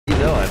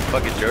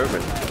fucking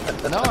German.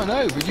 No, I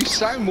know, but you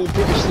sound more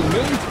British than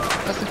me.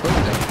 That's the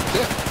funny thing.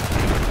 Yeah.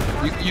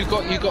 You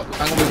got.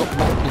 Hang on, we got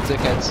multiple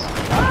dickheads.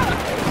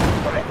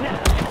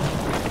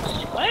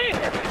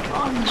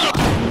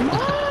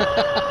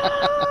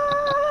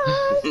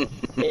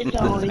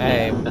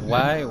 Hey,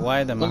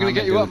 why the I'm gonna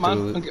get you up,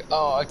 man.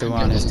 Oh, I threw can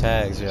on get his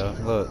tags, yo.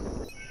 Look.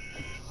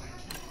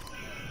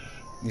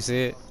 You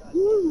see it?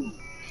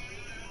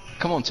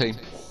 Come on, team.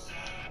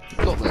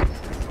 Got that.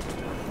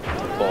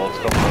 Balls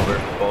coming over.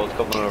 Balls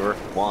coming over.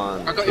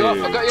 One, I got two, you up.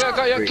 I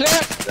got you. three.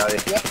 Clear. Got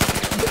it. Yep.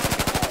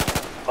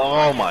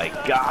 Oh my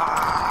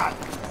god.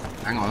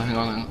 Hang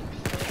on.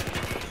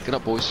 Get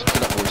up, boys.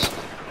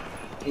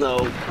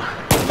 No.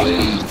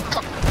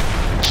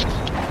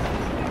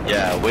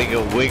 Yeah,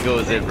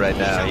 Wingo's in right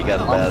now. He got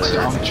a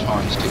better. I'm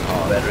trying to keep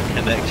hard. Better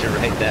connection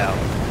right now.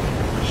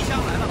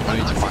 I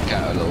need to back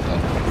out a little bit.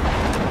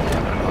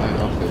 Yeah,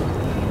 I feel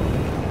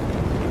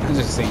it. I'm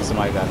just seeing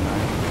somebody got a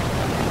knife.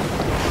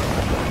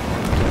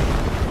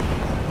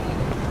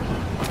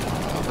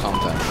 Oh, calm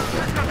down.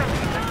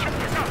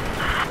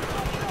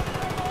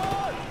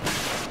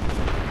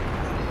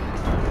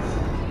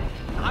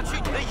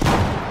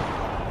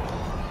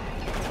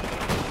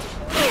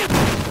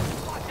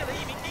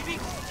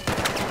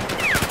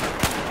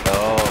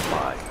 Oh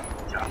my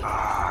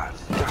god.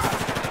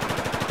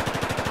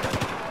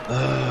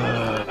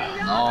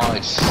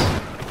 Nice.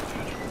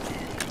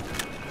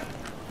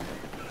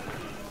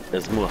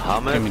 Is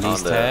Muhammad Give me on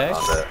these the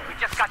tags.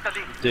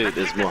 Dude,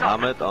 is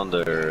Muhammad on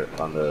the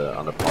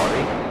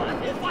party?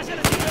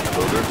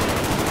 Booger?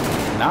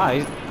 Nah,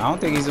 I don't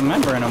think he's a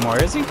member anymore,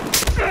 is he?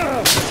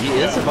 He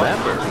is a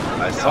member.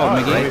 I saw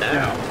it right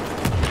now.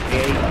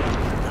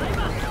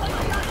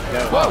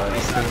 Whoa!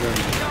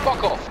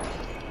 Fuck off!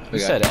 You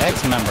said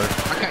ex-member.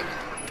 Okay.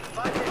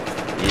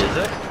 He is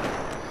it?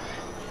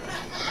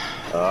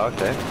 Oh,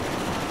 okay.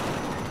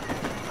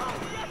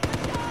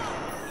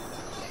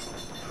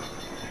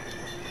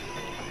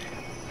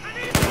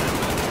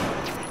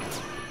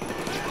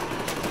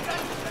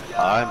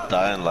 I'm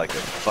dying like a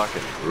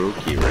fucking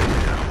rookie right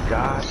now.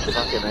 God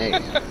fucking A.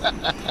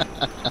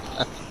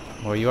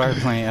 Well, you are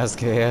playing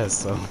SKS,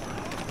 so.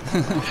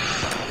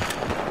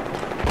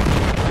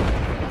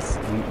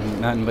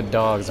 Nothing but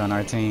dogs on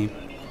our team.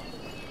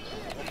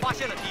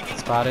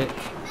 Spot it.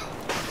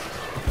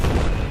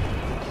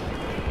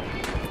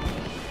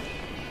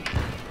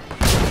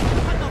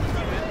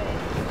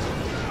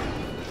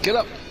 Get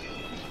up!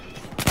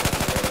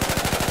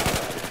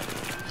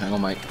 Hang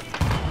on, mate.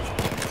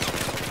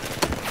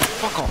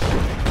 Fuck off!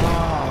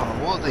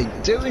 Oh, what are they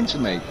doing to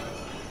me?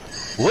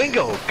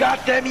 Wingo!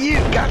 Goddamn you!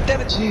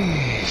 Goddamn it!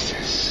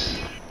 Jesus.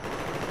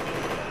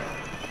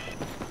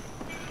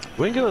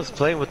 Wingo is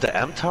playing with the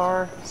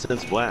MTAR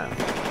since when?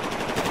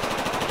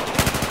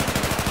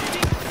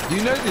 Do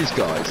you know these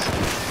guys?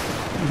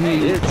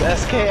 It's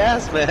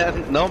SKS,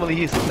 man. Normally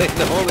he's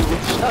playing only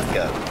with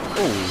shotgun.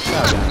 Oh,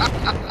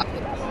 shotgun.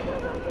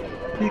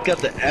 He got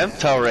the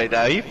MTAR right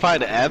now. He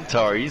find the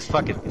MTAR. He's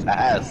fucking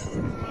fast.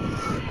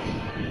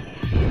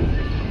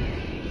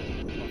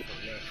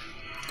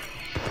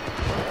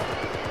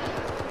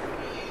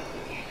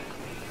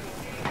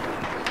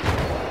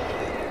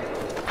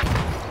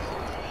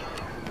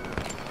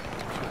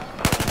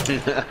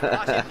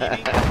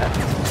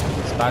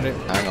 Spot it.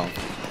 Hang on.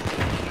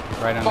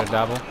 Right under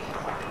double.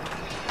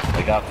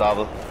 I got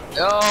double.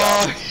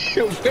 Oh,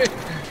 you win.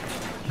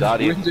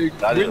 Got you.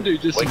 Windu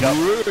just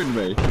ruined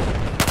me.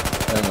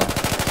 Hang on.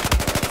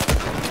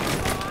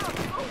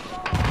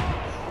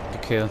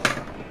 Good kill.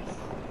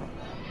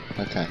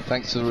 Okay,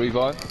 thanks for the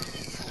revive.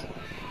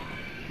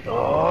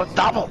 Oh,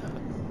 double!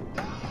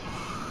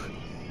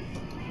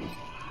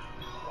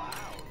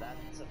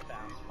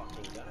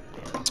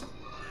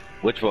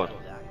 Which one?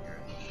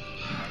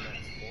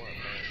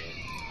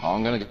 Oh,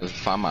 I'm gonna go with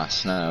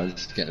FAMAS now.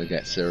 Just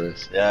get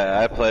serious. Yeah,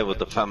 I play with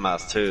the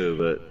FAMAS too,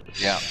 but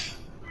Yeah.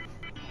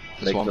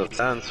 makes no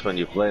sense when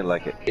you play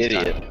like an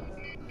idiot.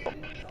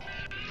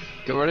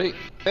 Get ready?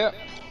 Yeah.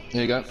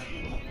 Here you go.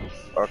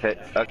 Okay.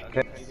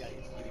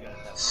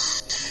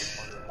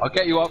 I'll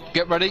get you up.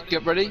 Get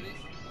ready.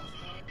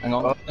 Hang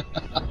on.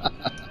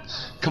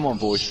 Come on,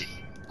 boys.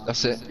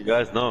 That's it. You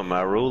guys know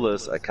my rule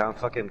is I can't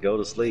fucking go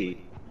to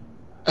sleep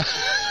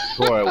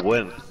before I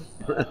win.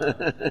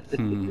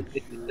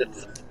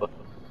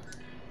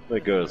 My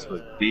girl's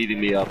beating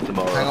me up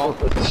tomorrow. Hang on.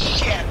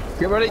 Shit.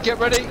 Get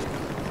ready.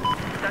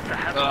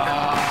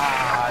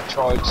 Ah, I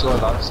tried so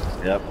much.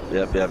 Yep.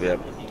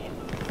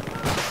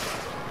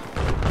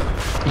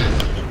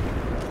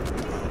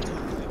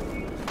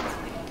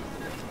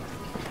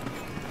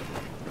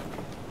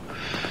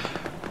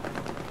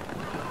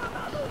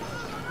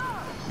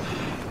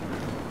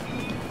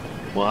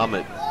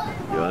 Mohammed,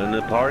 you in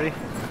the party?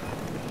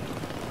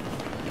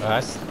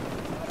 Us?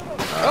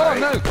 Oh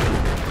no!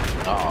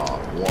 Oh,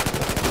 what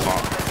the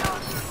fuck?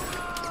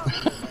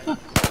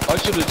 I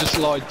should have just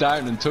lied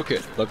down and took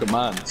it like a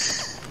man.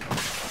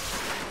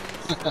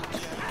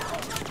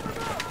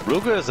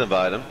 Ruger is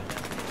invite him.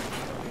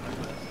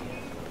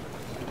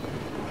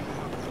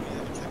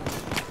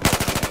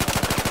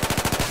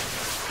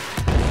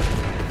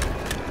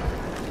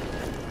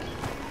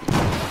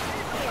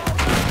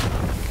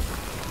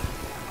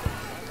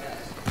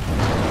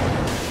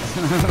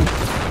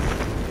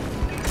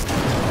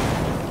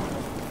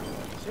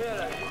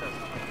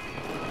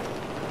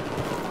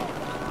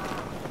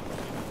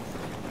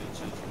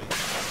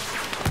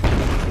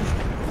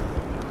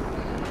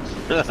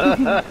 Where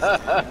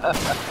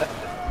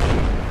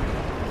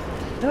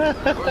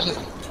is it?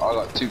 Oh, I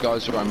got two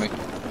guys around me.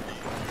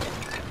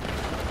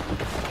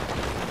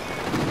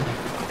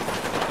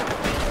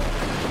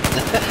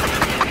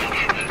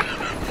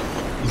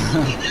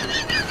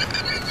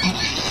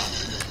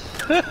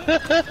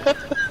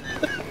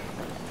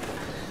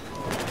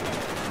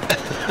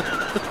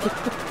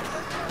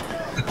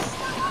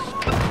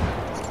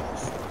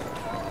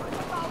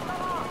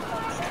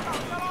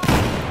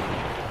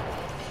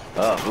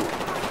 Oh.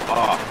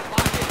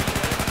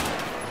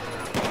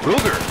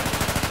 Ruger!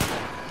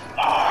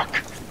 Fuck!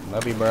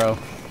 Love you, bro.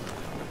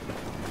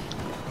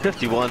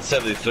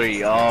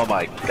 51-73. Oh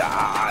my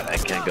god, I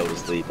can't go to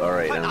sleep.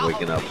 Alright, I'm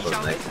waking up for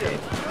the next game.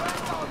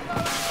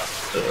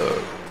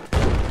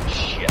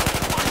 Shit.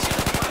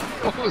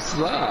 What was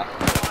that?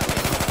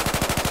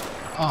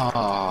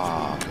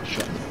 Ah,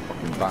 shot in the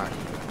fucking back.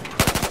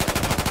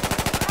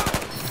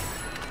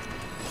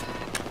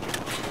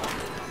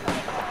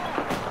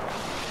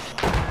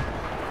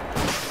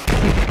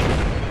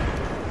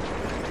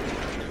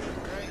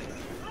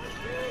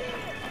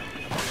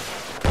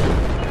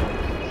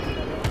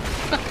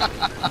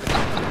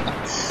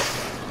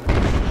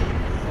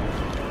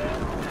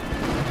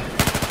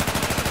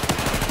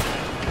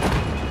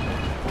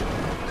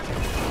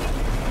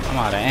 I'm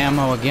out of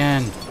ammo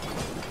again.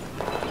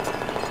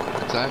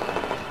 What's that?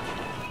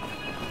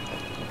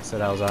 So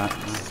that was on.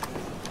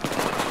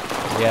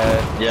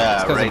 Yeah. Yeah,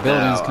 it's 'cause right the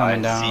building's now, coming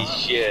I down.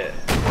 see shit.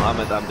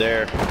 I'm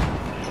there.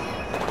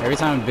 Every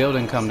time a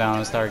building come down,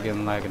 it start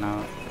getting lagging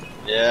out.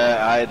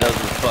 Yeah, I doesn't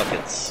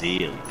fucking see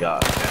him.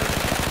 God damn.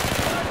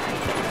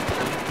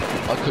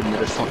 I couldn't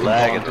get a fucking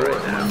lagging bar door right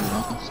at the now.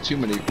 moment. Too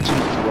much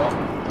rock.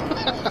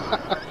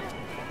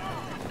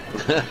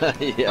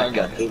 Yeah, I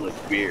got too much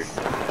beer.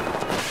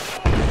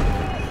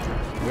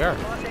 We are.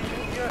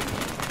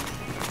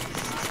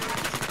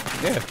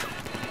 Yeah.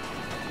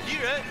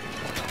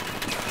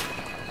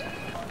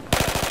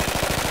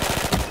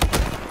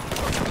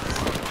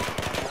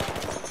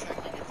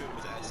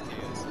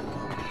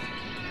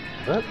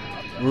 What?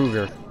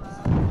 Ruger.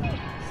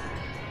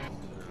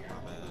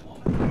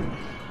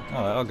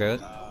 Oh, all good.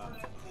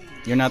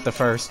 You're not the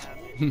first.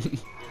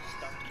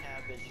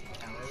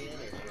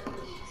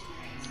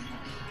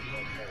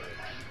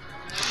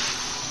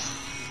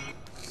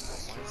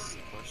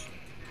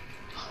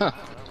 Huh.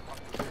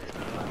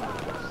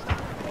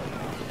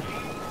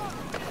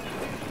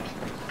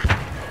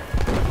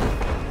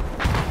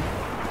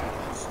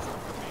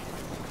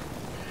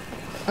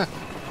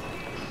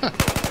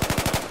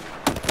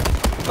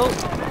 Oh.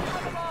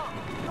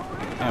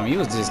 Damn,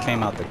 you just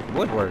came out the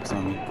woodworks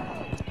on me.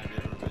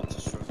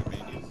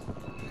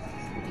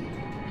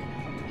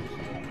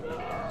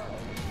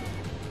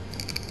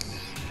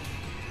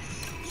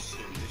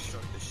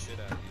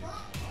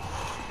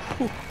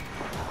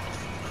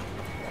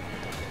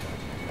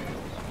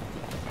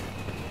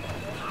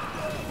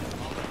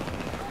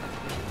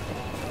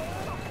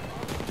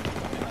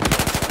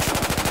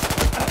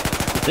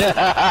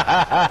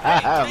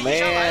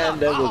 Man,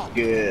 that was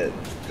good.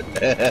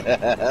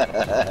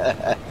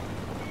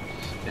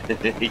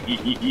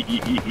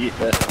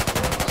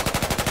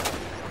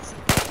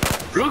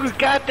 Ruger,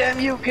 goddamn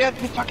you, get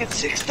me fucking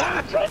 6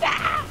 times right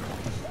now.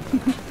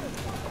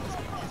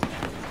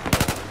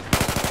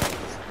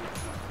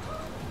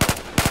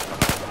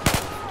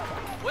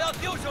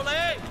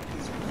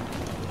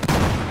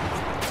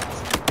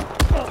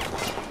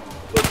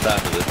 What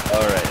time is it?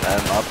 Alright,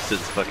 I'm up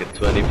since fucking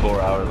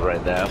 24 hours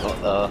right now.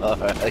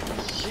 Alright,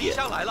 shit.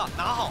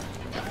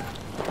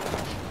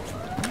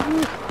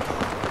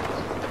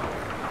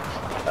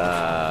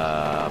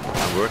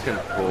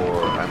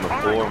 I'm a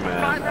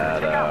foreman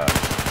at a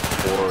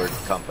Ford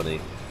company.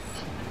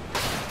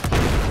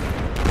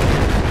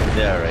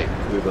 Yeah, right.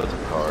 We built a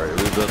car. We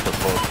built a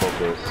Ford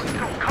Focus.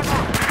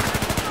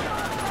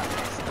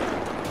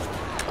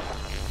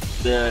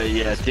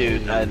 Yeah,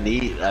 dude.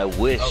 I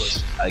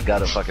wish I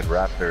got a fucking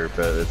Raptor,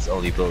 but it's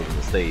only built in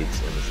the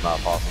States, and it's not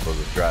possible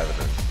to drive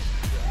in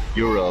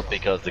Europe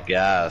because the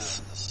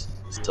gas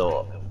is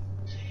so.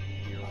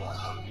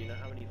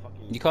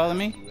 You calling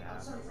me?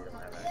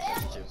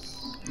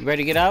 You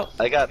ready to get out?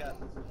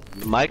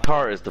 My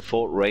car is the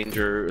Ford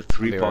Ranger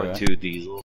 3.2 diesel.